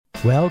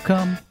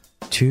Welcome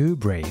to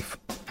Brave.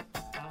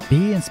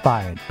 Be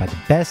inspired by the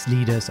best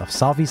leaders of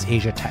Southeast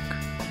Asia tech.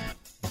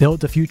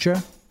 Build the future,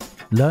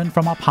 learn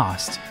from our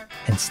past,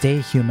 and stay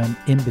human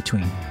in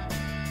between.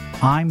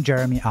 I'm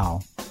Jeremy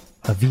Au,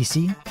 a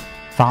VC,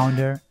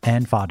 founder,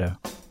 and father.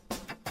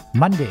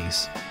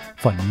 Mondays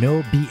for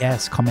no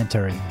BS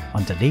commentary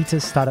on the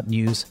latest startup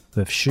news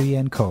with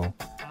Shri & Co.,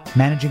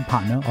 managing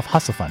partner of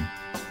Hustle Fund.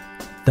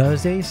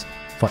 Thursdays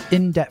for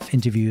in-depth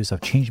interviews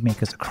of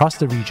changemakers across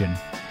the region,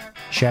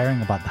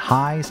 sharing about the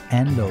highs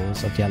and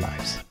lows of their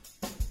lives.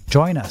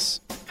 Join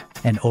us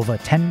and over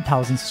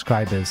 10,000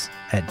 subscribers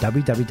at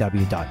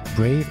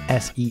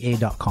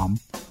www.bravesea.com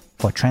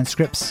for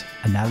transcripts,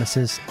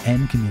 analysis,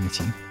 and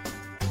community.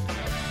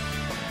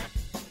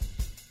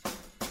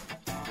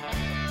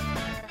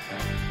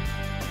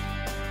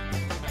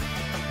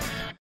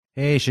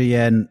 Hey,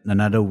 Shiyan,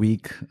 another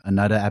week,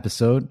 another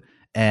episode.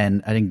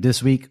 And I think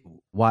this week,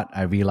 what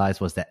I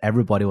realized was that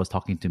everybody was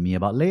talking to me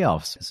about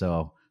layoffs.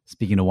 So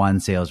speaking to one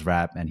sales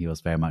rep, and he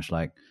was very much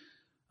like,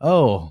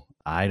 oh,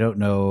 I don't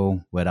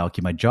know whether I'll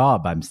keep my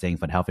job. I'm staying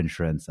for the health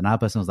insurance. Another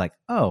person was like,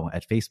 oh,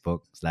 at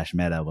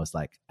Facebook/Meta was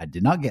like, I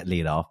did not get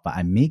laid off, but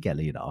I may get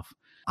laid off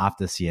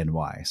after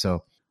CNY. So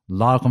a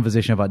lot of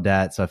conversation about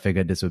that. So I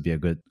figured this would be a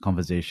good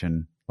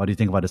conversation. What do you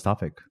think about this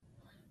topic?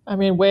 I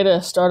mean, way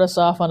to start us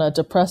off on a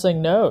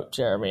depressing note,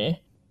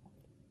 Jeremy.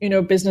 You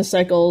know, business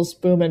cycles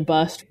boom and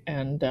bust.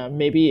 And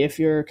maybe if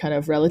you're kind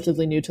of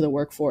relatively new to the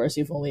workforce,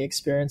 you've only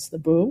experienced the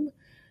boom.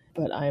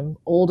 But I'm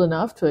old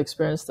enough to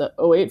experience the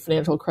 '08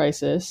 financial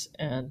crisis,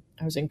 and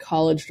I was in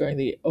college during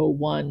the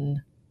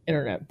 '01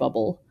 internet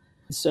bubble.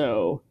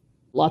 So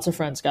lots of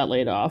friends got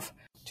laid off.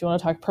 Do you want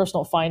to talk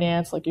personal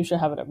finance, like you should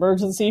have an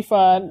emergency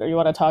fund? Or you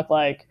want to talk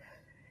like,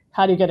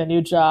 how do you get a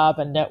new job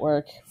and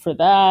network for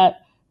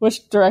that?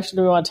 Which direction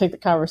do we want to take the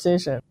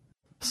conversation?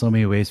 So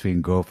many ways we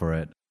can go for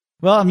it.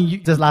 Well, I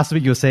mean, just last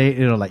week you say,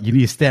 like you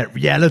need to stare at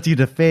reality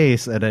to the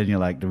face. And then you're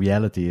like, the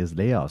reality is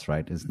layoffs,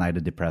 right? It's neither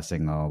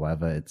depressing or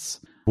whatever. It's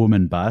boom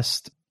and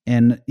bust.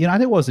 And, I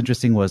think what was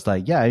interesting was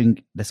like, I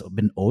think there's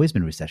always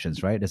been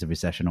recessions, right? There's a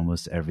recession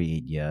almost every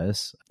 8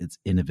 years. It's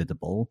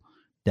inevitable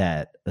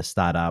that a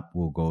startup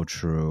will go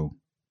through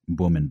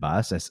boom and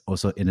bust. It's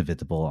also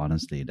inevitable,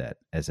 honestly, that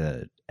as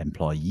an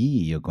employee,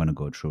 you're going to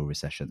go through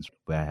recessions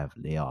where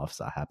layoffs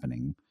are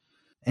happening.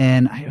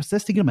 And I was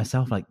just thinking to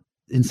myself, like,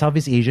 in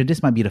Southeast Asia,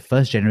 this might be the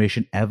first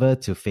generation ever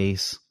to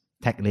face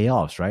tech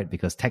layoffs, right?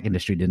 Because tech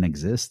industry didn't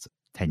exist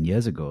 10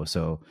 years ago.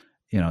 So,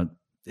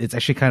 it's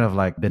actually kind of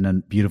like been a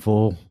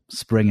beautiful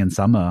spring and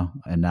summer.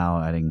 And now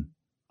I think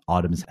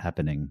autumn is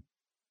happening.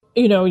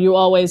 You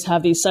always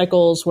have these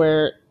cycles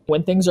where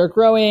when things are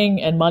growing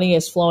and money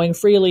is flowing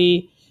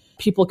freely,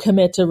 people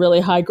commit to really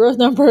high growth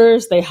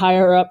numbers. They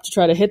hire up to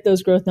try to hit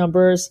those growth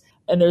numbers.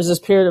 And there's this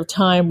period of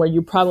time where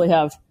you probably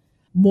have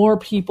more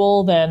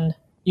people than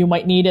you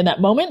might need in that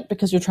moment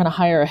because you're trying to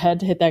hire ahead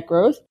to hit that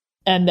growth.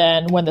 And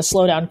then when the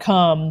slowdown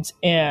comes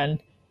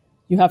and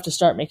you have to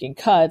start making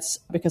cuts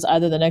because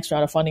either the next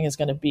round of funding is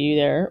going to be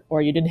there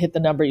or you didn't hit the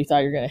number you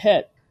thought you were going to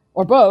hit,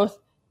 or both,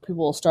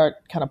 people will start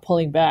kind of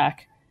pulling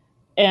back.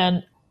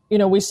 And,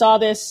 we saw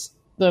this,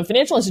 the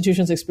financial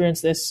institutions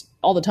experience this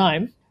all the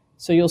time.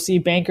 So you'll see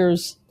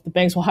the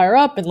banks will hire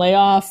up and lay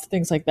off,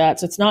 things like that.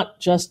 So it's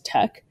not just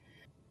tech.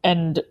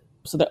 And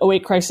so the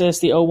 '08 crisis,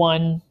 the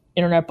 '01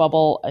 internet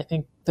bubble, I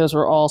think those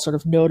were all sort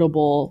of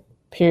notable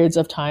periods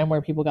of time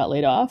where people got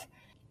laid off.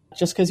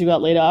 Just because you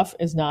got laid off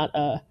is not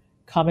a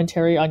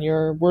commentary on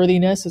your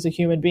worthiness as a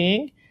human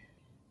being.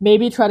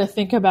 Maybe try to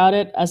think about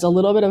it as a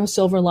little bit of a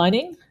silver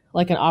lining,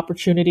 like an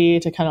opportunity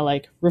to kind of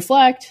like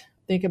reflect,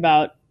 think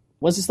about,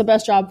 was this the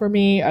best job for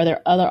me? Are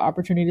there other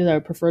opportunities I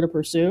would prefer to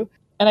pursue?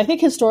 And I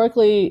think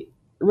historically,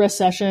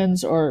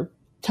 recessions or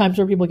times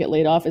where people get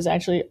laid off is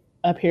actually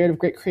a period of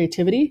great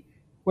creativity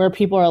where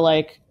people are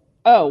like,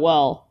 oh,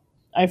 well,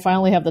 I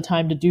finally have the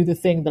time to do the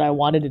thing that I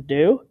wanted to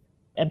do.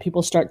 And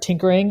people start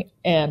tinkering,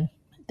 and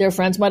their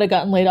friends might have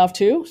gotten laid off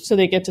too. So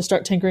they get to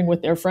start tinkering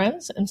with their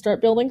friends and start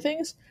building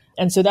things.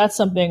 And so that's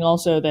something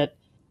also that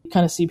you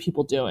kind of see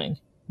people doing.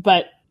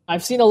 But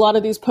I've seen a lot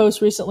of these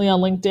posts recently on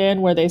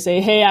LinkedIn where they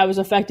say, hey, I was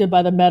affected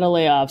by the Meta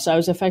layoffs. I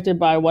was affected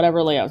by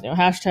whatever layoffs,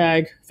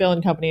 hashtag fill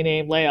in company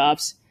name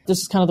layoffs.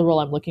 This is kind of the role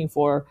I'm looking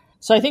for.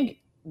 So I think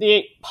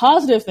the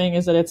positive thing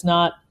is that it's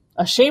not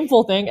a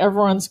shameful thing.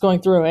 Everyone's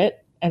going through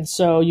it. And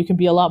so you can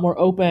be a lot more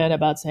open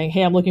about saying,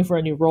 hey, I'm looking for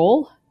a new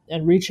role,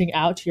 and reaching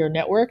out to your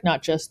network,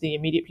 not just the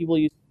immediate people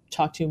you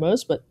talk to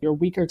most, but your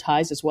weaker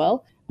ties as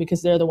well,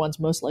 because they're the ones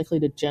most likely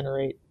to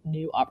generate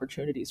new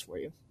opportunities for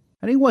you.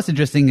 I think what's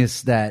interesting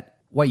is that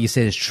what you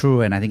said is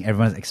true. And I think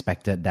everyone's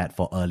expected that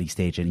for early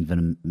stage and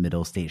even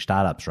middle stage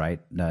startups, right?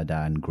 That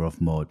are in growth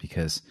mode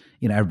because,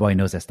 everybody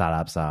knows that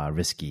startups are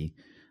risky.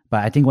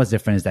 But I think what's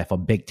different is that for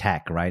big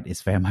tech, right?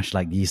 It's very much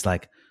like these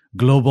like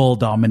global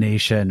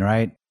domination,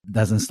 right?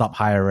 Doesn't stop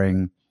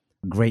hiring,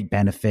 great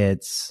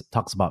benefits,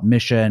 talks about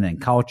mission and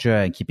culture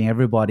and keeping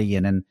everybody.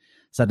 And then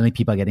suddenly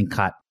people are getting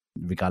cut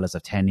regardless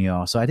of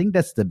tenure. So I think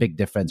that's the big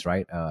difference,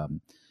 right? I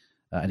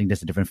think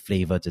there's a different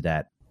flavor to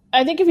that.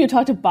 I think if you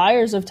talk to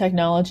buyers of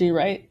technology,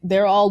 right,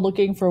 they're all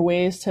looking for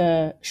ways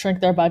to shrink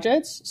their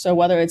budgets. So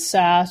whether it's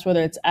SaaS,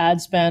 whether it's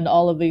ad spend,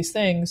 all of these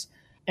things.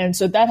 And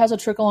so that has a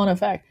trickle-on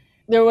effect.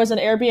 There was an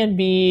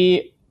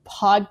Airbnb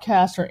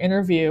podcast or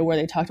interview where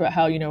they talked about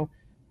how,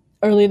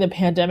 early in the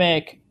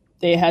pandemic,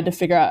 they had to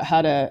figure out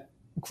how to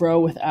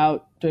grow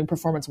without doing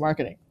performance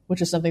marketing,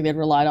 which is something they'd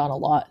relied on a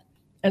lot.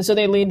 And so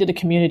they leaned into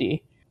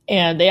community.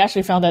 And they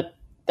actually found that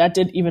that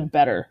did even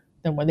better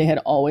than when they had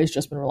always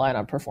just been relying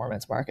on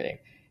performance marketing.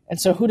 And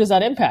so who does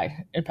that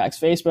impact? It impacts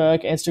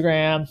Facebook,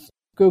 Instagram,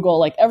 Google,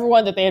 like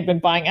everyone that they had been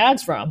buying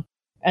ads from.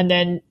 And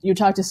then you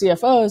talk to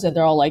CFOs and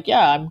they're all like,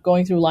 yeah, I'm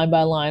going through line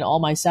by line all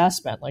my SaaS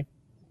spend. Like,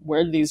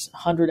 where did these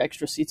 100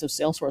 extra seats of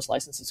Salesforce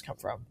licenses come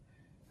from?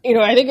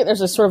 I think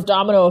there's a sort of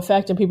domino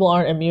effect and people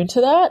aren't immune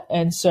to that.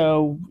 And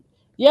so,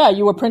 yeah,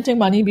 you were printing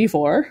money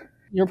before.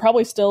 You're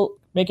probably still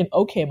making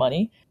okay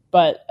money.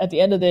 But at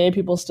the end of the day,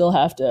 people still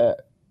have to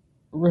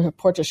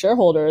report to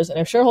shareholders. And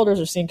if shareholders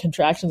are seeing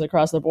contractions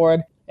across the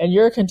board and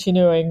you're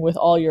continuing with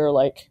all your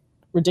like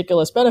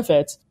ridiculous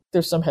benefits,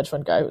 there's some hedge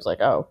fund guy who's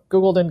like, oh,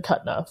 Google didn't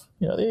cut enough.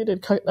 They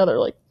did cut another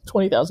like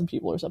 20,000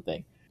 people or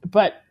something.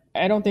 But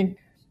I don't think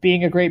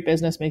being a great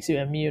business makes you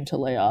immune to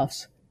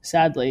layoffs.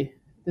 Sadly,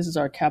 this is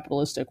our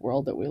capitalistic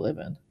world that we live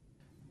in.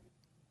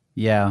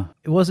 Yeah,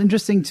 it was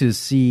interesting to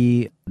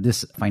see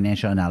this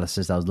financial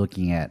analysis I was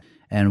looking at.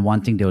 And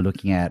one thing they were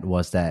looking at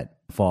was that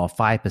for a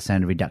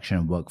 5% reduction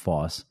in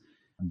workforce,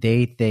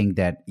 they think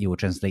that it will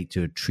translate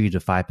to 3 to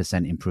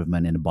 5%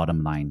 improvement in the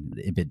bottom line,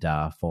 the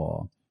EBITDA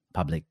for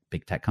public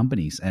big tech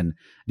companies. And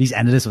these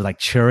analysts were like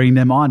cheering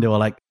them on. They were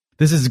like,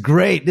 this is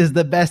great. This is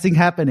the best thing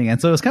happening.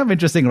 And so it was kind of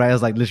interesting, right? I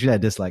was like literally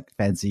at this like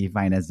fancy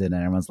finance dinner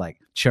and everyone's like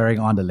cheering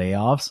on the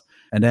layoffs.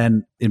 And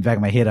then in back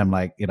of my head, I'm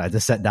like, I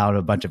just sat down with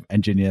a bunch of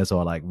engineers who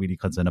are like really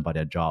concerned about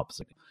their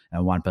jobs.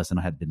 And one person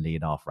had been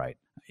laid off, right?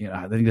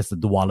 I think that's the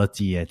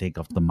duality, I think,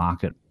 of the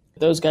market.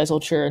 Those guys will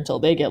cheer until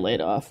they get laid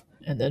off.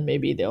 And then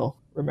maybe they'll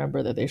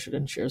remember that they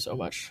shouldn't cheer so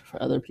much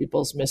for other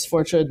people's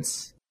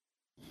misfortunes.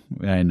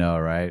 I know,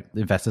 right?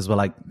 The investors were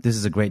like, this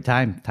is a great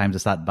time to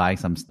start buying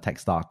some tech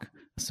stock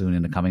soon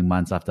in the coming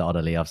months after all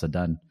the layoffs are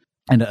done.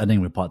 And the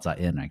earning reports are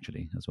in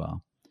actually as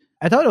well.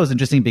 I thought it was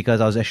interesting because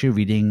I was actually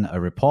reading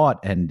a report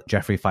and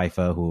Jeffrey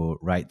Pfeiffer, who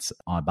writes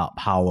about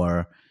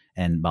power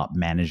and about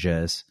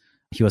managers,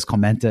 he was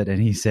commented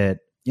and he said,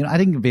 I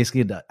think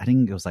basically, I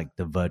think it was like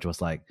The Verge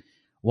was like,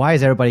 why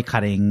is everybody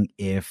cutting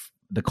if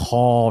the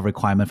core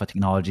requirement for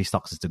technology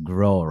stocks is to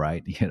grow,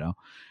 right?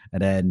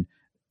 And then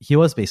he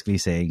was basically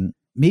saying,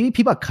 maybe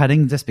people are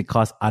cutting just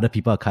because other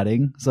people are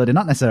cutting. So they're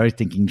not necessarily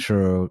thinking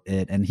through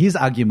it. And his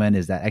argument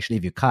is that actually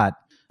if you cut,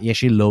 it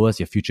actually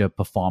lowers your future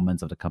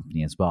performance of the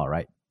company as well,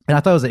 right? And I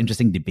thought it was an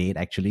interesting debate,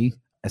 actually,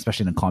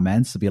 especially in the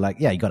comments, to be like,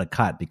 yeah, you got to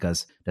cut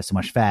because there's so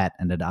much fat.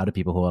 And then the other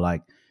people who are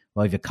like,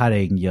 well, if you're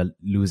cutting, you're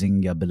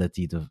losing your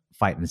ability to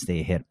fight and stay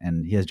ahead.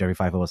 And here's Jerry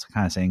Pfeiffer was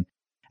kind of saying,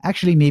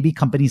 actually, maybe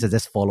companies are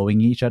just following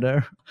each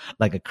other,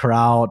 like a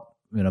crowd,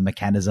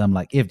 mechanism.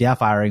 Like if they're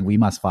firing, we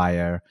must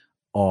fire.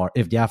 Or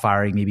if they're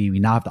firing, maybe we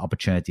now have the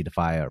opportunity to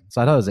fire.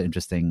 So I thought it was an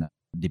interesting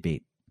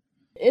debate.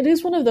 It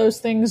is one of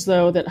those things,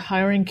 though, that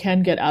hiring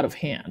can get out of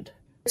hand.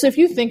 So if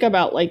you think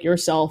about like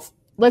yourself,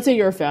 let's say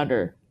you're a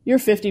founder, you're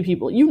 50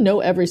 people, you know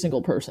every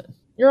single person.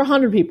 You're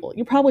 100 people,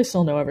 you probably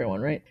still know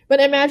everyone, right? But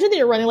imagine that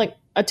you're running like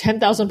a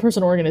 10,000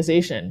 person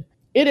organization.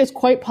 It is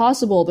quite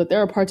possible that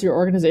there are parts of your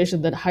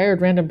organization that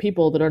hired random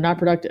people that are not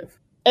productive.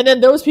 And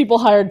then those people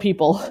hired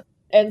people.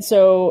 And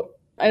so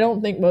I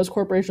don't think most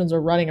corporations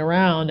are running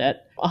around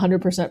at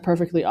 100%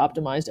 perfectly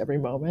optimized every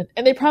moment.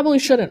 And they probably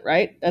shouldn't,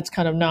 right? That's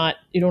kind of not,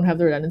 you don't have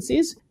the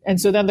redundancies. And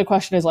so then the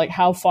question is like,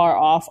 how far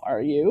off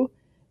are you?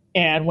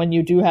 And when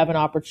you do have an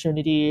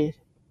opportunity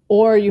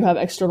or you have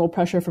external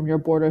pressure from your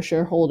board or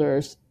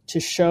shareholders to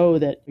show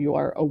that you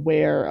are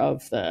aware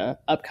of the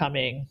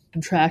upcoming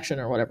contraction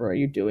or whatever, are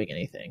you doing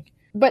anything?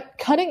 But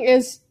cutting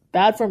is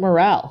bad for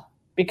morale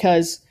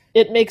because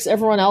it makes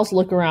everyone else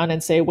look around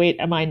and say, wait,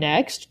 am I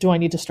next? Do I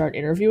need to start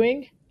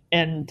interviewing?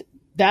 And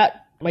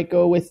that might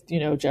go with,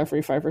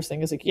 Jeffrey Pfeiffer's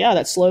thing is like, yeah,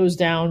 that slows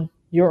down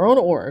your own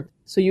org.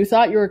 So you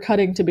thought you were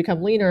cutting to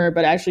become leaner,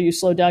 but actually you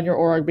slowed down your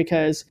org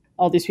because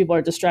all these people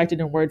are distracted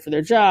and worried for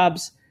their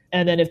jobs.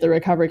 And then if the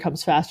recovery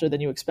comes faster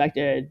than you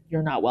expected,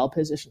 you're not well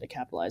positioned to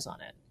capitalize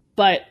on it.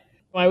 But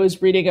I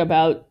was reading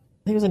about,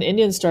 I think it was an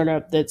Indian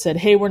startup that said,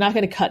 hey, we're not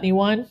going to cut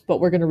anyone, but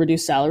we're going to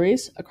reduce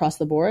salaries across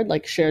the board,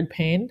 like shared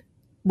pain,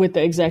 with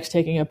the execs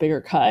taking a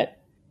bigger cut.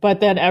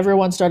 But then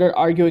everyone started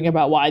arguing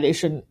about why they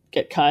shouldn't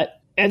get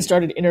cut and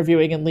started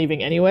interviewing and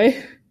leaving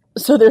anyway.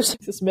 So there's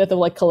this myth of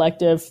like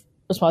collective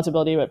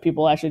responsibility, but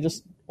people actually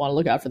just want to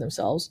look out for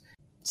themselves.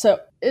 So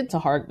it's a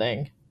hard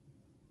thing.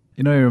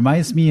 It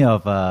reminds me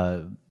of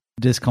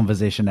this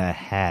conversation I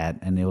had,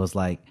 and it was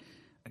like,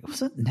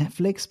 was it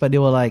Netflix? But they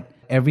were like,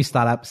 every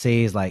startup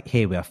says like,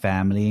 hey, we're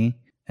family.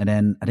 And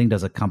then I think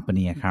there's a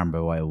company, I can't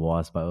remember what it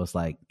was, but it was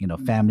like,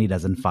 family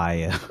doesn't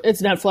fire.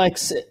 It's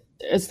Netflix.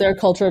 It's their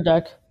culture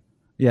deck.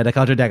 Yeah, the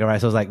culture deck,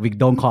 right? So it's like, we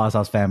don't call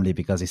ourselves family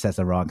because it sets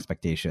the wrong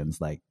expectations.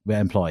 Like, we're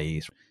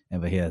employees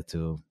and we're here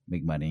to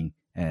make money.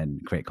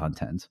 and create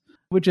content,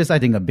 which is, I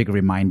think, a big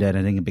reminder and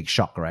I think a big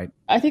shock, right?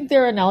 I think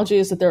their analogy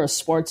is that they're a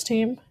sports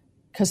team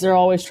because they're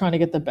always trying to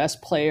get the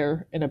best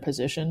player in a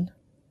position.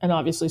 And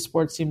obviously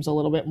sports teams a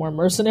little bit more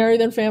mercenary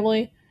than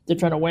family. They're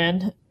trying to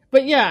win.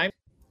 But yeah,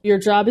 your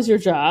job is your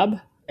job.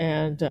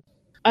 And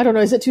I don't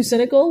know, is it too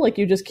cynical? Like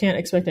you just can't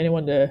expect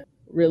anyone to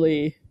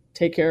really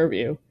take care of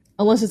you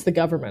unless it's the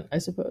government, I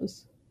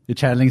suppose. You're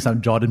channeling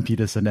some Jordan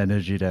Peterson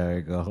energy there.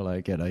 You go,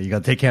 like, you got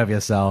to take care of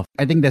yourself.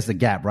 I think there's the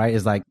gap, right?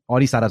 It's like all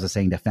these startups are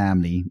saying their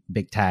family,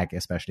 big tech,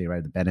 especially,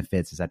 right? The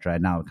benefits, etc.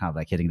 And now kind of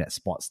like hitting that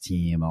sports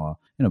team or,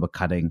 we're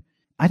cutting.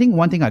 I think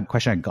one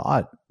question I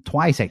got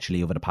twice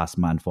actually over the past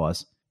month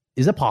was,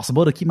 is it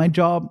possible to keep my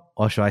job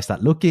or should I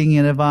start looking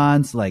in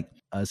advance?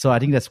 So I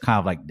think that's kind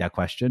of like their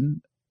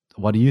question.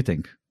 What do you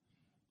think?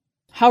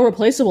 How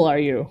replaceable are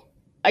you?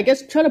 I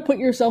guess try to put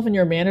yourself in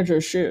your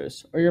manager's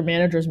shoes or your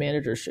manager's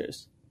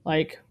shoes.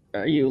 Like,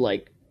 are you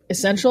like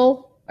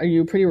essential? Are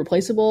you pretty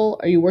replaceable?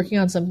 Are you working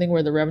on something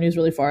where the revenue is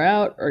really far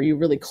out? Are you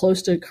really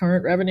close to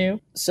current revenue?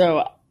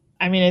 So,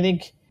 I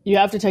think you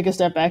have to take a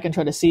step back and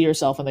try to see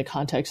yourself in the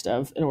context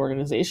of an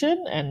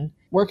organization. And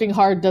working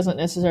hard doesn't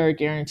necessarily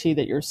guarantee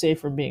that you're safe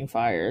from being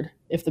fired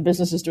if the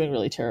business is doing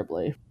really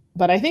terribly.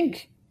 But I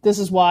think this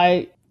is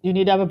why you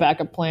need to have a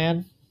backup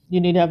plan.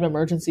 You need to have an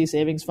emergency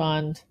savings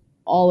fund.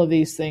 All of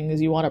these things,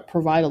 you want to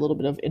provide a little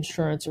bit of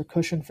insurance or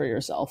cushion for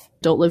yourself.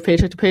 Don't live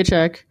paycheck to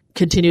paycheck.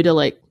 Continue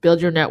to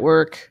build your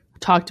network,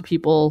 talk to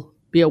people,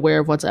 be aware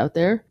of what's out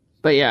there.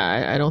 But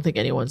yeah, I don't think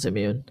anyone's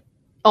immune.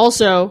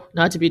 Also,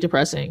 not to be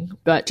depressing,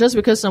 but just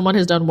because someone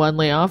has done one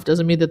layoff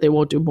doesn't mean that they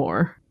won't do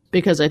more.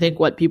 Because I think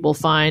what people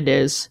find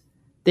is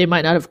they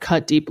might not have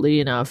cut deeply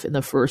enough in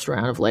the first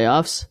round of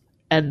layoffs,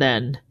 and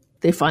then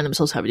they find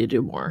themselves having to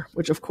do more,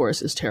 which of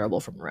course is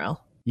terrible for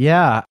morale.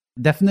 Yeah,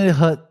 definitely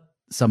heard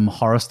some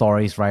horror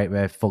stories, right,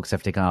 where folks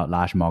have taken out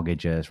large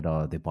mortgages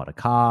or they bought a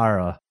car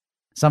or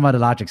some other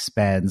large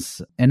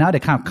expense. And now they're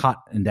kind of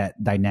caught in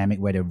that dynamic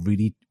where they're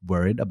really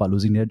worried about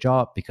losing their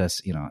job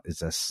because, it's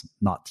just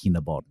not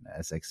tenable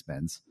as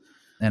expense.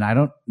 And I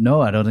don't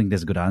know. I don't think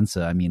there's a good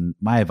answer.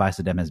 My advice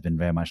to them has been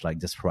very much like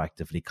just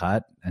proactively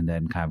cut and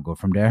then kind of go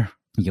from there.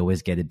 You can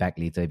always get it back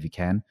later if you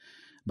can.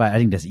 But I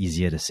think that's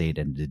easier to say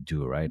than to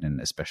do, right? And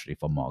especially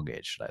for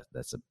mortgage,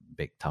 that's a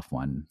big, tough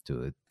one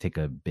to take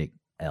a big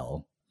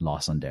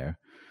loss on there.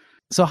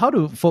 So how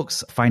do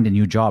folks find a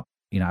new job?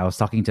 I was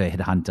talking to a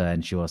headhunter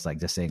and she was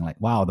just saying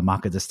wow, the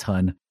market just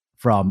turned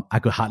from I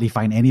could hardly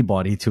find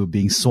anybody to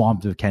being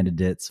swamped with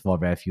candidates for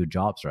very few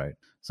jobs, right?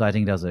 So I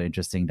think that was an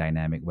interesting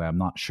dynamic where I'm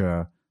not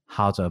sure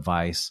how to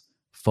advise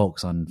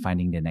folks on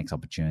finding their next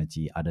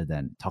opportunity other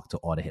than talk to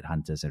all the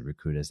headhunters and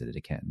recruiters that they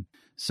can.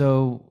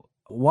 So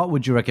what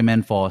would you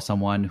recommend for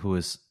someone who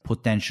is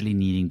potentially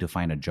needing to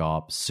find a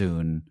job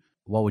soon?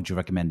 What would you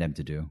recommend them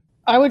to do?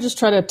 I would just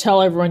try to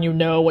tell everyone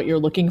what you're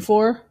looking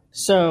for.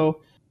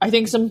 So I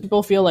think some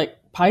people feel like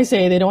paise,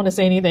 they don't want to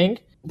say anything,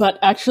 but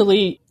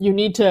actually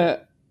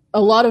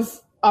a lot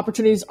of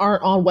opportunities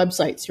aren't on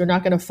websites. You're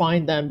not going to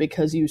find them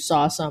because you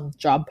saw some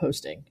job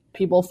posting.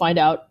 People find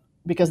out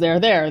because they're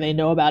there, they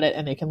know about it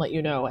and they can let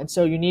you know. And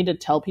so you need to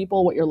tell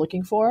people what you're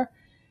looking for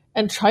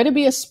and try to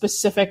be as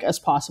specific as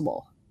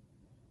possible.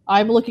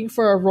 I'm looking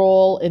for a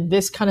role in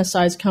this kind of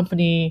size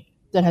company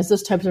that has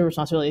this type of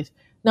responsibilities.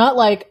 Not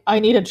like I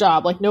need a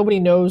job. Nobody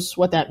knows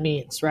what that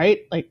means,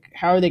 right?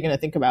 How are they going to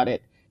think about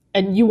it?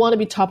 And you want to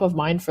be top of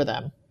mind for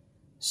them.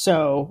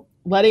 So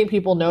letting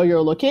people know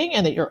you're looking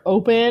and that you're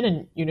open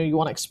and, you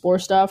want to explore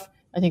stuff.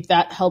 I think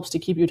that helps to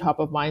keep you top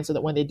of mind so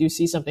that when they do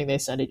see something, they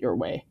send it your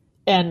way.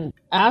 And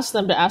ask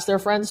them to ask their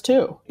friends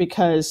too,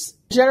 because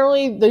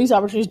generally these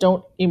opportunities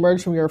don't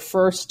emerge from your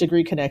first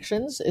degree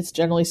connections. It's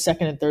generally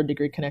second and third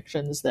degree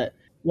connections that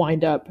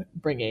wind up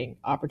bringing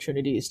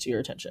opportunities to your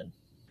attention.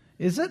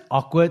 Is it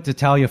awkward to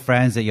tell your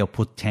friends that you're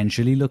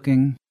potentially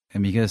looking?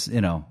 Because,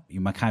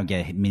 you might kind of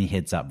get a mini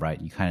heads up, right?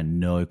 You kind of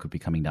know it could be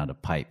coming down the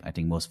pipe. I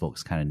think most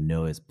folks kind of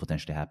know it's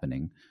potentially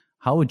happening.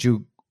 How would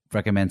you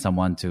recommend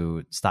someone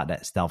to start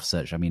that stealth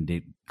search?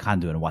 They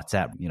can't do it on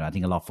WhatsApp. I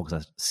think a lot of folks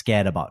are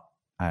scared about,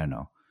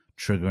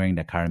 triggering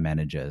their current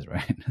managers,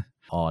 right?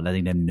 Or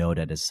letting them know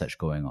that there's search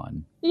going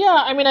on.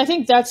 Yeah, I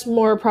think that's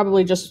more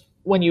probably just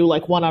when you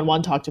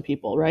one-on-one talk to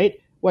people, right?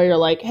 Where you're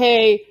like,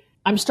 hey,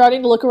 I'm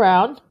starting to look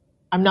around.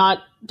 I'm not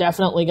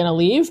definitely going to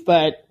leave,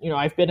 but,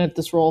 I've been at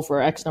this role for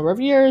X number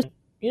of years.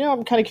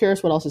 I'm kind of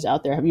curious what else is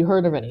out there. Have you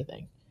heard of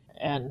anything?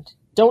 And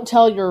don't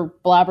tell your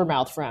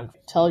blabbermouth friend.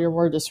 Tell your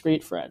more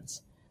discreet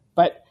friends.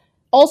 But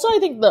also, I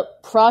think the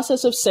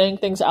process of saying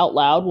things out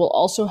loud will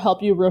also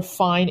help you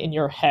refine in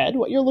your head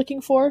what you're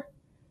looking for.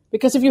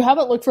 Because if you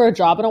haven't looked for a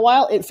job in a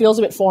while, it feels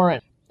a bit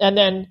foreign. And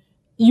then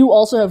you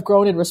also have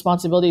grown in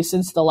responsibility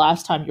since the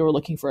last time you were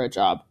looking for a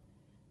job.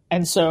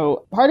 And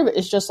so part of it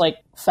is just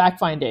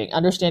fact-finding,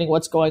 understanding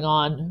what's going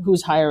on,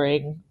 who's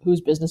hiring,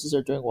 whose businesses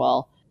are doing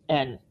well.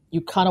 And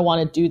you kind of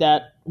want to do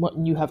that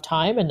when you have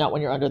time and not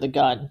when you're under the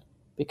gun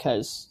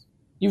because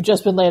you've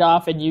just been laid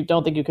off and you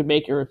don't think you could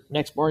make your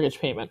next mortgage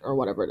payment or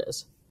whatever it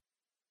is.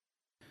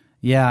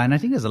 Yeah, and I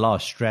think there's a lot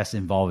of stress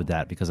involved with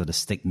that because of the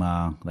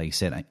stigma. Like you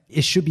said,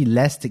 it should be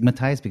less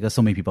stigmatized because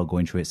so many people are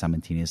going through it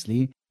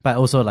simultaneously. But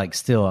also, like,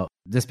 still,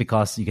 just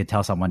because you can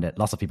tell someone that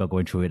lots of people are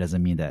going through it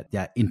doesn't mean that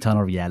their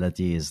internal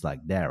reality is like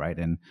there, right?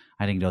 And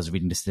I think there was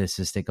reading the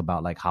statistic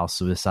about like how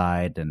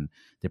suicide and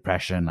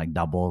depression like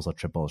doubles or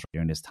triples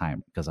during this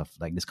time because of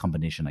like this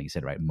combination, like you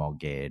said, right?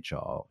 Mortgage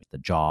or the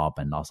job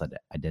and loss of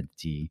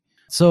identity.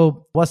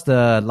 So what's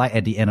the light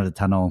at the end of the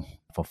tunnel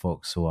for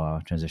folks who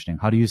are transitioning?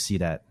 How do you see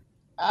that?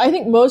 I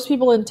think most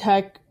people in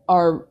tech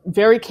are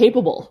very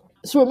capable.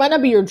 So it might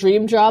not be your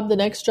dream job, the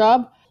next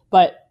job,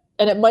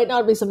 and it might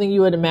not be something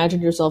you would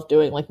imagine yourself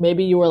doing. Like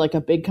maybe you were like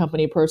a big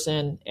company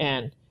person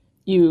and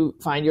you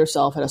find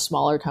yourself at a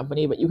smaller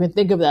company, but you can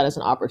think of that as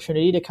an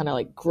opportunity to kind of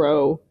like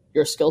grow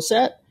your skill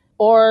set.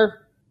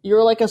 Or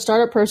you're like a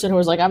startup person who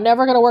is like, I'm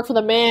never going to work for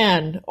the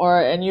man,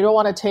 and you don't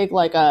want to take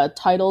like a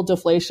title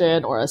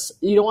deflation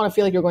you don't want to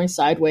feel like you're going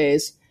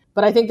sideways.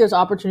 But I think there's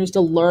opportunities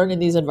to learn in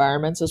these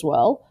environments as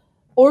well.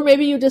 Or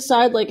maybe you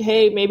decide like,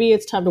 hey, maybe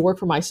it's time to work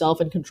for myself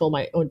and control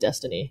my own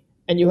destiny.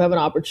 And you have an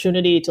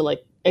opportunity to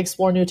like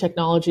explore new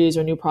technologies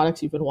or new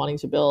products you've been wanting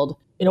to build.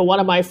 You know, one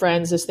of my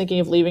friends is thinking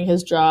of leaving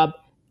his job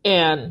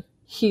and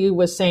he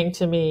was saying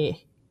to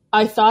me,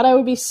 I thought I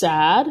would be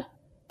sad,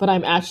 but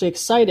I'm actually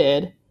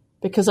excited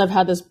because I've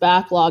had this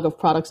backlog of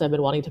products I've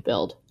been wanting to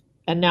build.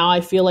 And now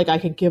I feel like I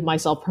can give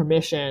myself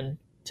permission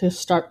to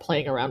start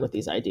playing around with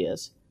these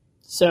ideas.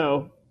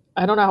 So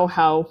I don't know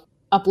how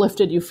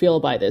uplifted you feel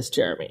by this,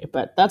 Jeremy,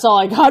 but that's all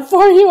I got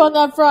for you on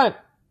that front.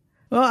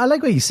 Well, I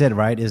like what you said,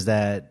 right? Is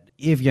that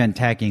if you're in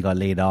tech and you got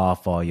laid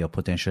off or you're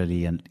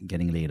potentially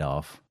getting laid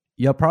off,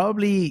 you're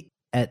probably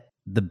at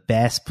the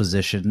best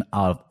position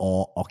out of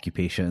all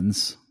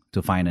occupations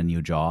to find a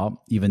new job,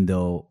 even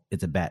though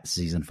it's a bad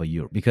season for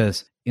you.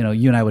 Because, you know,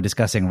 you and I were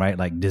discussing, right,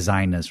 like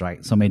designers,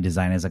 right? So many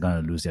designers are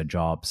going to lose their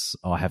jobs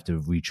or have to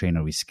retrain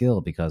or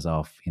reskill because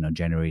of, you know,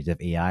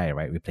 generative AI,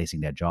 right,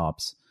 replacing their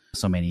jobs.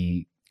 So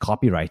many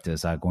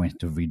copywriters are going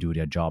to redo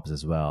their jobs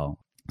as well.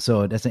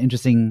 So that's an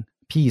interesting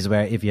piece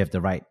where if you have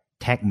the right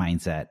tech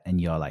mindset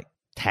and you're like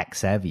tech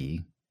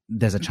savvy,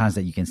 there's a chance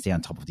that you can stay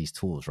on top of these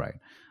tools, right?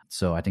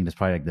 So I think that's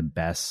probably like the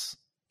best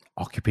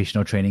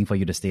occupational training for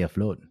you to stay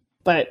afloat.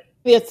 But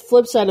the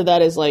flip side of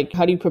that is like,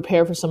 how do you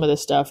prepare for some of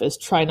this stuff is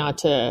try not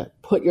to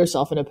put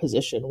yourself in a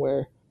position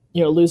where,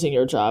 you know, losing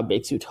your job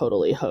makes you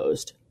totally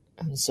hosed.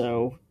 And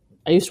so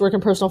I used to work in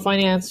personal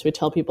finance. We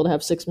tell people to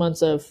have 6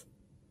 months of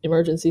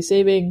emergency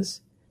savings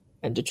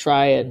and to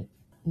try and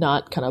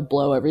not kind of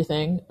blow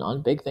everything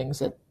on big things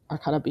that are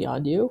kind of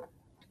beyond you.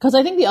 Because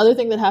I think the other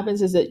thing that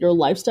happens is that your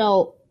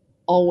lifestyle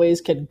always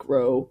can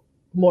grow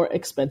more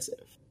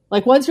expensive.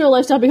 Like once your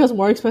lifestyle becomes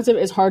more expensive,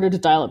 it's harder to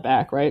dial it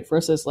back, right?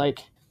 Versus like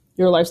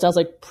your lifestyle's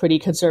like pretty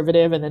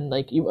conservative and then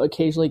like you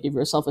occasionally give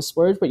yourself a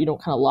splurge, but you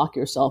don't kind of lock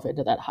yourself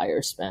into that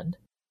higher spend.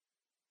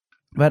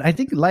 But I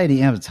think light at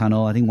the end of the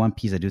tunnel, I think one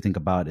piece I do think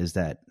about is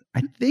that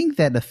I think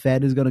that the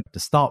Fed is going to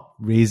stop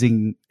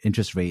raising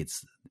interest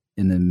rates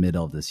in the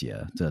middle of this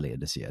year to later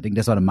this year. I think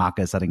that's what the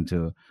market is starting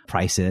to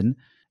price in.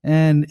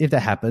 And if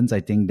that happens, I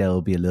think there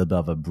will be a little bit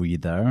of a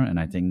breather. And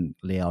I think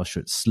layoffs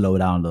should slow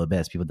down a little bit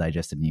as people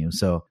digest the news.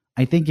 So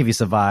I think if you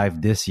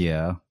survive this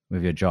year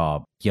with your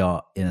job,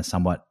 you're in a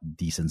somewhat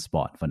decent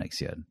spot for next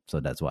year. So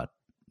that's what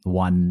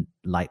one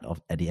light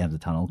at the end of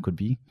the tunnel could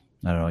be.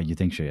 I don't know what you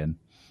think, Cheyenne.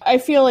 I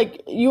feel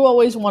like you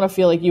always want to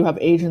feel like you have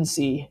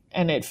agency,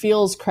 and it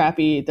feels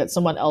crappy that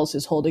someone else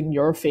is holding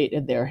your fate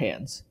in their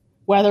hands,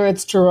 whether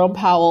it's Jerome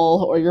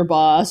Powell or your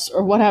boss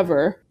or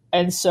whatever.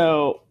 And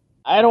so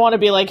I don't want to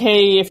be like,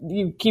 hey, if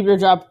you keep your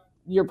job,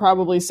 you're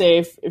probably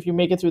safe if you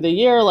make it through the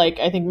year. Like,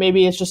 I think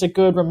maybe it's just a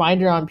good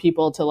reminder on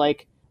people to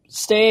like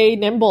stay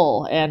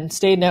nimble and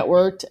stay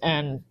networked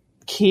and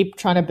keep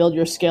trying to build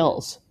your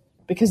skills,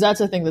 because that's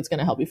the thing that's going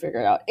to help you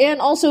figure it out.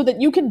 And also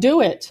that you can do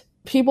it.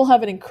 People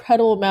have an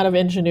incredible amount of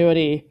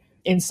ingenuity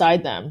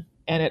inside them,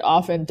 and it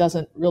often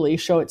doesn't really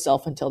show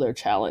itself until they're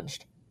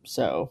challenged.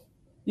 So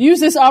use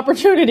this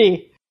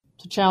opportunity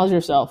to challenge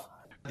yourself.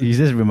 You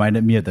just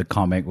reminded me of the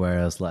comic where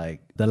it's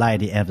like, the light at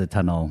the end of the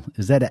tunnel.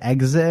 Is that an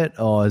exit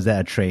or is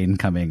that a train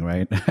coming,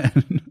 right?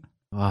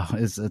 Wow,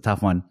 it's a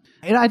tough one.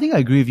 And I think I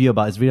agree with you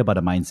it's really about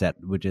the mindset,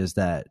 which is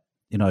that,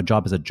 you know, a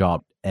job is a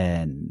job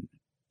and,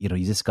 you know,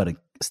 you just got to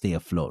stay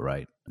afloat,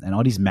 right? And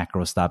all these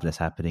macro stuff that's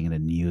happening in the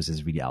news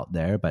is really out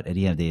there. But at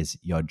the end of the day, it's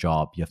your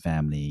job, your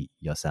family,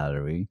 your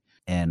salary.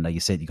 And like you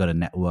said, you got to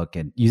network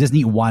and you just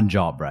need one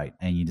job, right?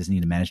 And you just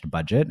need to manage the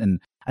budget.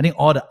 And I think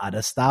all the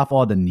other stuff,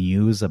 all the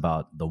news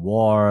about the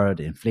war,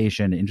 the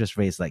inflation, the interest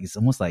rates, like it's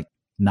almost like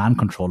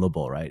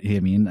non-controllable, right? You know what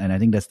I mean? And I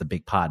think that's the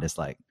big part. It's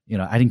like, you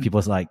know, I think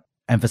people's like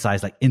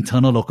emphasize like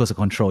internal locus of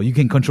control. You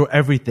can control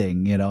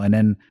everything, you know? And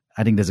then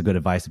I think there's a good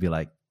advice to be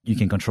like, you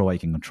can control what you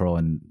can control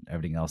and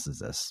everything else is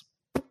this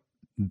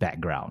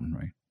background,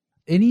 right?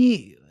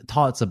 Any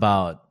thoughts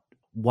about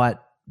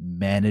what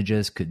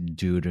managers could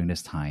do during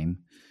this time?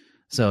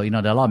 So, you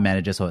know, there are a lot of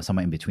managers who are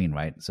somewhere in between,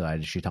 right? So I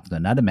actually talked to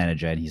another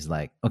manager and he's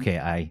like, okay,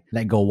 I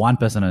let go one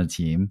person on the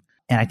team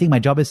And I think my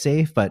job is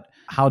safe, but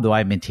how do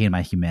I maintain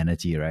my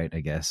humanity, right? I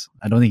guess.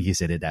 I don't think he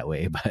said it that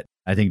way, but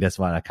I think that's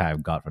what I kind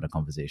of got from the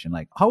conversation.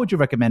 Like, how would you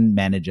recommend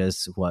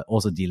managers who are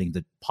also dealing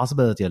with the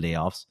possibility of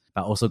layoffs,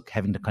 but also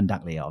having to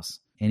conduct layoffs?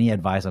 Any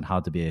advice on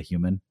how to be a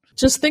human?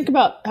 Just think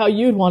about how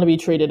you'd want to be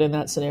treated in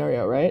that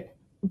scenario, right?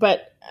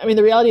 But I mean,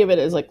 the reality of it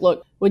is like,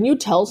 look, when you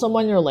tell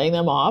someone you're laying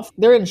them off,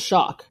 they're in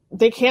shock.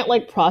 They can't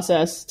like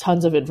process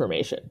tons of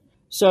information.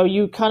 So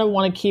you kind of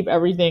want to keep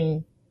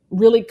everything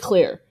really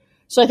clear.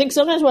 So I think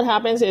sometimes what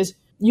happens is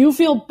you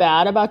feel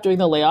bad about doing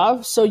the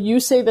layoff. So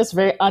you say this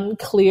very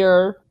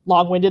unclear,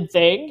 long-winded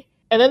thing.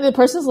 And then the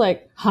person's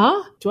like,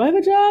 huh? Do I have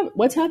a job?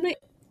 What's happening?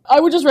 I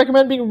would just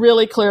recommend being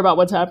really clear about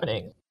what's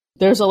happening.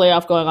 There's a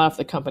layoff going on at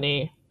the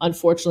company.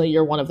 Unfortunately,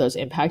 you're one of those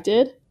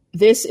impacted.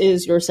 This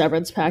is your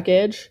severance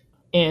package.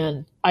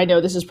 And I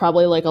know this is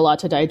probably like a lot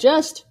to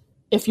digest.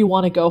 If you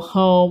want to go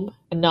home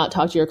and not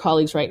talk to your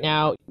colleagues right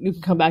now, you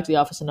can come back to the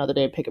office another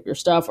day and pick up your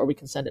stuff, or we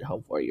can send it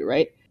home for you,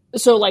 right?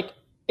 So like,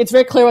 it's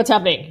very clear what's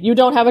happening. You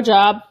don't have a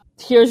job.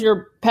 Here's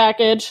your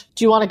package.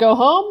 Do you want to go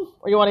home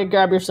or you want to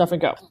grab your stuff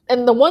and go?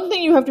 And the one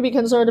thing you have to be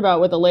concerned about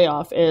with a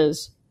layoff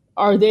is,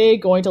 are they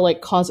going to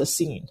like cause a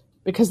scene?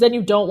 Because then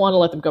you don't want to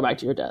let them go back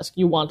to your desk.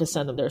 You want to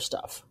send them their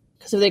stuff.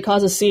 Because if they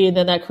cause a scene,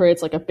 then that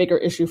creates like a bigger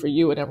issue for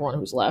you and everyone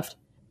who's left.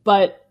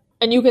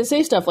 And you can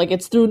say stuff like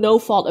it's through no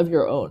fault of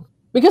your own.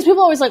 Because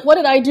people are always like, what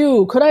did I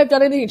do? Could I have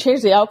done anything to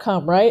change the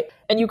outcome, right?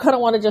 And you kind of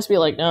want to just be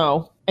like,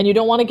 no. And you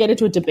don't want to get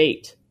into a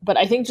debate. But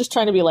I think just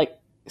trying to be like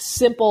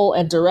simple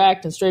and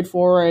direct and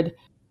straightforward,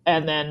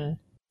 and then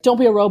don't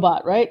be a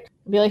robot, right?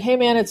 Be like, hey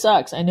man, it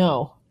sucks. I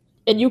know.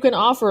 And you can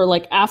offer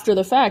like after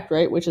the fact,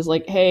 right? Which is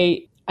like,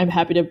 hey, I'm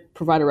happy to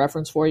provide a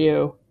reference for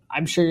you.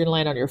 I'm sure you're going to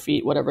land on your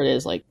feet, whatever it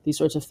is, like these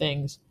sorts of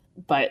things.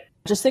 But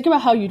just think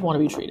about how you'd want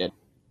to be treated.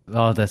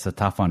 Oh, that's a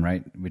tough one,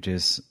 right? Which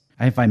is,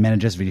 I find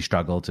managers really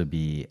struggle to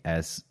be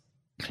as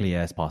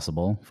clear as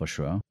possible, for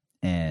sure.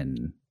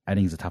 And I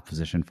think it's a tough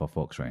position for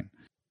folks, right?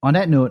 On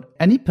that note,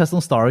 any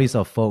personal stories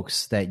of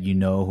folks that you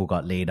know who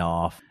got laid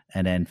off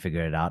and then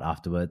figured it out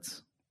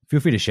afterwards? Feel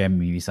free to share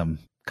maybe some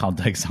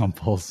counter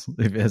examples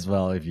as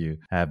well if you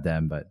have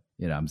them. But,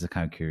 I'm just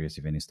kind of curious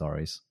if any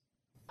stories.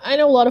 I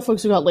know a lot of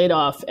folks who got laid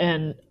off,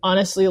 and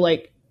honestly,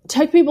 like,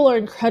 tech people are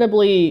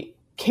incredibly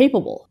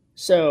capable.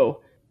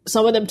 So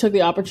some of them took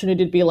the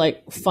opportunity to be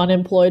like fun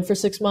employed for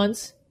 6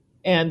 months.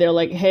 And they're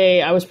like,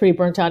 hey, I was pretty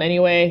burnt out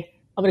anyway.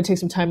 I'm going to take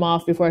some time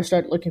off before I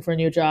start looking for a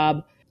new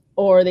job.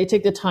 Or they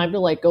take the time to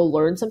like go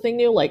learn something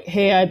new. Like,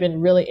 hey, I've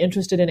been really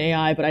interested in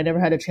AI, but I never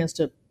had a chance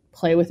to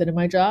play with it in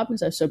my job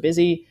because I'm so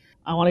busy.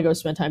 I want to go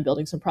spend time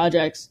building some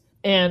projects.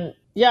 And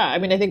yeah, I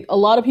mean, I think a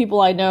lot of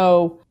people I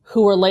know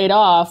who were laid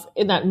off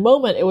in that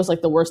moment, it was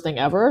like the worst thing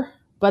ever.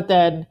 But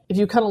then if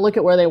you kind of look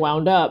at where they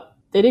wound up,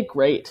 they did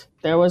great.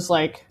 There was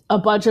like a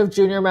bunch of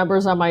junior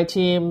members on my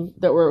team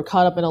that were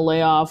caught up in a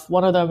layoff.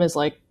 One of them is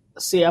like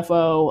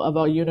CFO of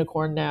a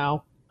unicorn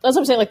now. That's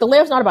what I'm saying. Like the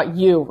layoff's not about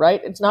you,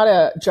 right? It's not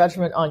a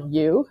judgment on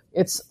you.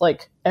 It's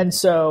like, and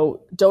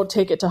so don't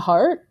take it to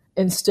heart.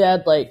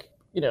 Instead, like,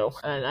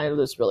 and I know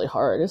this is really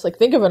hard. It's like,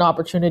 think of an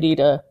opportunity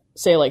to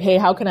say like, hey,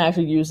 how can I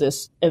actually use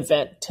this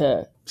event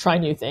to try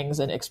new things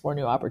and explore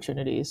new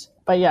opportunities?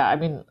 But yeah, I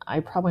mean,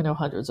 I probably know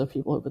hundreds of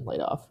people who've been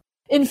laid off.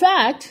 In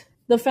fact,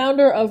 the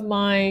founder of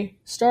my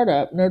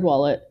startup,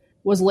 NerdWallet,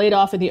 was laid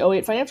off in the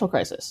 '08 financial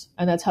crisis.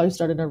 And that's how he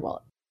started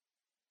NerdWallet.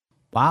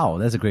 Wow,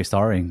 that's a great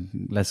story.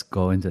 Let's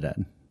go into that.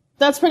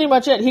 That's pretty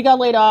much it. He got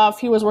laid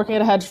off. He was working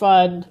at a hedge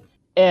fund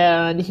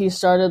and he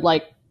started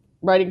like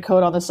writing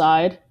code on the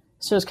side.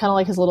 So it was kind of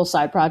like his little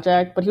side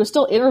project, but he was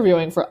still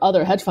interviewing for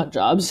other hedge fund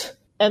jobs.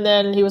 And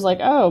then he was like,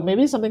 oh,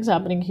 maybe something's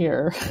happening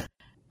here.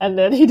 And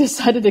then he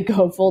decided to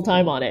go full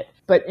time on it.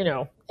 But,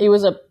 he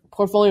was a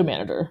portfolio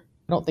manager.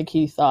 I don't think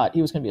he thought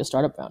he was going to be a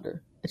startup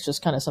founder. It's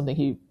just kind of something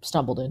he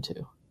stumbled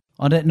into.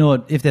 On that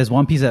note, if there's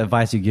one piece of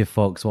advice you give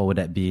folks, what would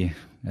that be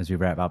as we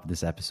wrap up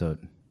this episode?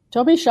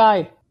 Don't be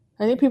shy.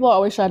 I think people are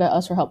always shy to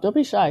ask for help. Don't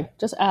be shy.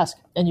 Just ask.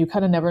 And you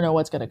kind of never know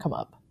what's going to come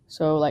up.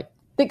 So like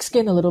thick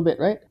skin a little bit,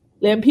 right?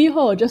 脸皮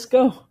厚, just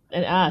go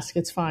and ask.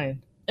 It's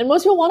fine. And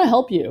most people want to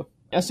help you.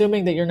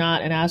 Assuming that you're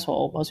not an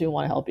asshole, most people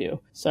want to help you.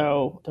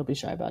 So don't be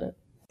shy about it.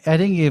 I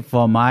think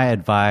for my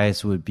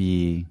advice would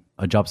be,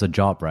 a job's a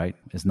job, right?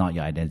 It's not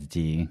your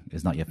identity.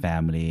 It's not your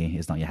family.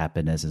 It's not your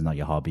happiness. It's not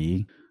your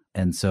hobby.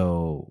 And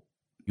so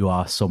you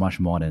are so much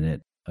more than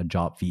it. A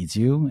job feeds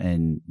you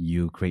and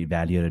you create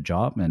value at a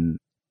job. And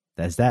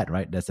that's that,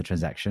 right? That's the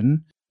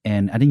transaction.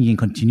 And I think you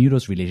can continue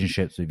those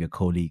relationships with your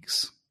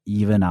colleagues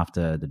even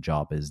after the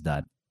job is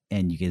done.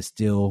 And you can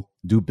still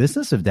do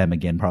business with them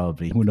again,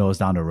 probably. Who knows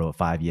down the road,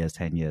 5 years,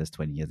 10 years,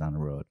 20 years down the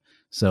road.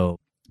 So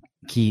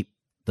keep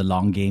the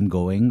long game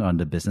going on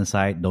the business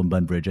side. Don't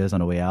burn bridges on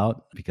the way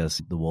out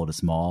because the world is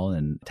small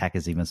and tech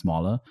is even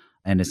smaller.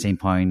 And at the same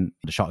point,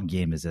 the short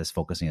game is just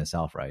focusing on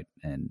yourself, right?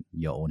 And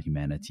your own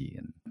humanity,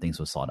 and things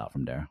will sort out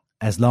from there.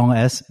 As long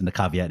as, and the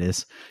caveat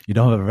is, you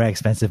don't have a very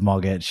expensive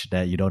mortgage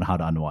that you don't know how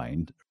to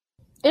unwind.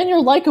 And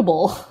you're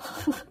likable.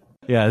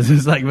 Yeah, it's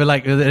just like,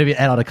 let me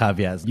add all the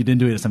caveats. You didn't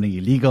do something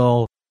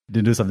illegal, you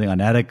didn't do something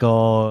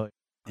unethical.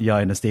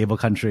 You're in a stable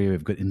country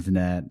with good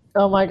internet.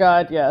 Oh my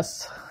God,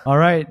 yes. All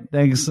right.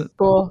 Thanks.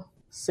 Cool.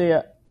 See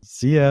ya.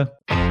 See ya.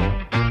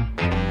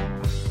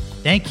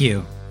 Thank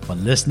you for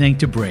listening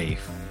to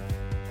Brave.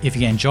 If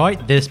you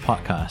enjoyed this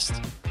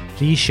podcast,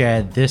 please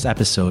share this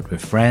episode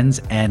with friends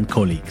and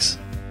colleagues.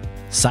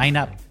 Sign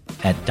up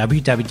at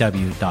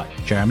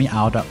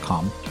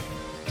www.jeremyau.com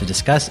to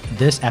discuss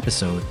this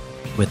episode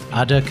with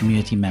other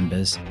community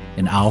members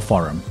in our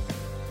forum.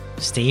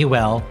 Stay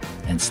well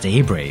and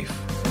stay brave.